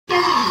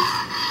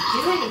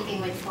do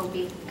anything with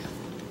Toby.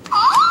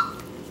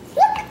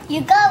 Look,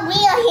 you got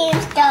real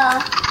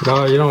hamster.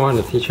 No, you don't want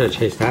the teacher to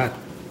chase that.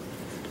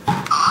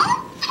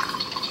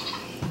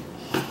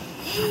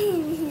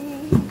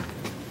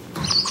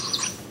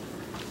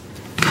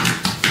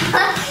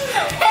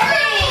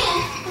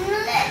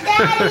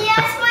 Daddy,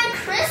 that's my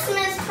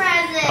Christmas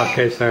present.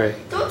 Okay, sorry.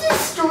 Don't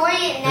destroy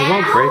it now. It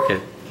won't break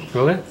it,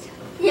 will it?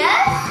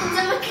 Yes, it's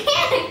a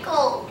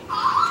mechanical.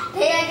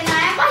 Hey, can I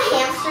have my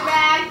hamster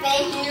back?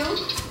 Thank you.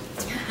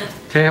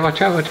 Hey,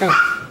 watch out, watch out.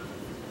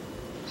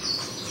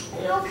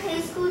 Are you okay,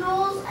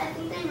 Scoodles? I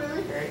think they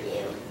really hurt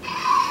you.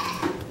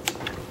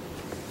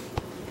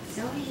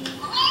 Zoey.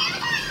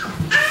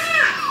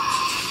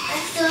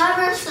 I'm still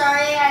ever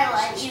sorry I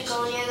let you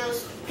go near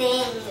those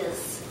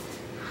things.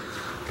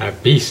 A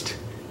beast.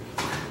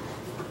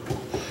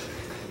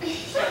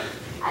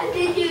 I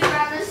think you'd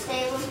rather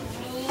stay with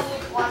me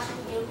watching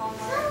you homework.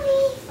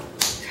 Mommy.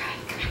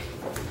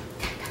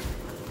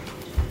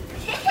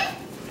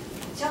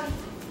 Zoey.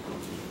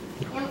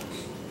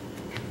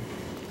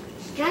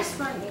 Just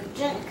want your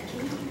drink.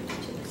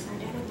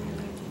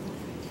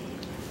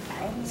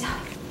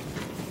 Sorry.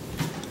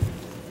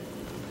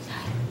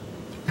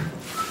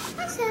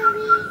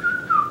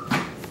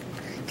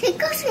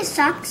 Take off your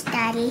socks,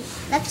 Daddy.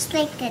 Looks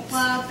like it's...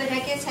 Well, but I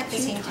guess at the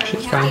same time, we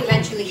She's have to fine.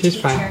 eventually She's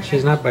teach fine. her.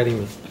 She's not biting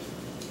me.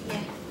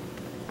 Yeah.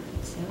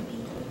 Zoey.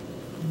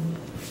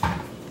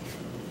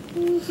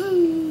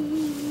 Mm-hmm.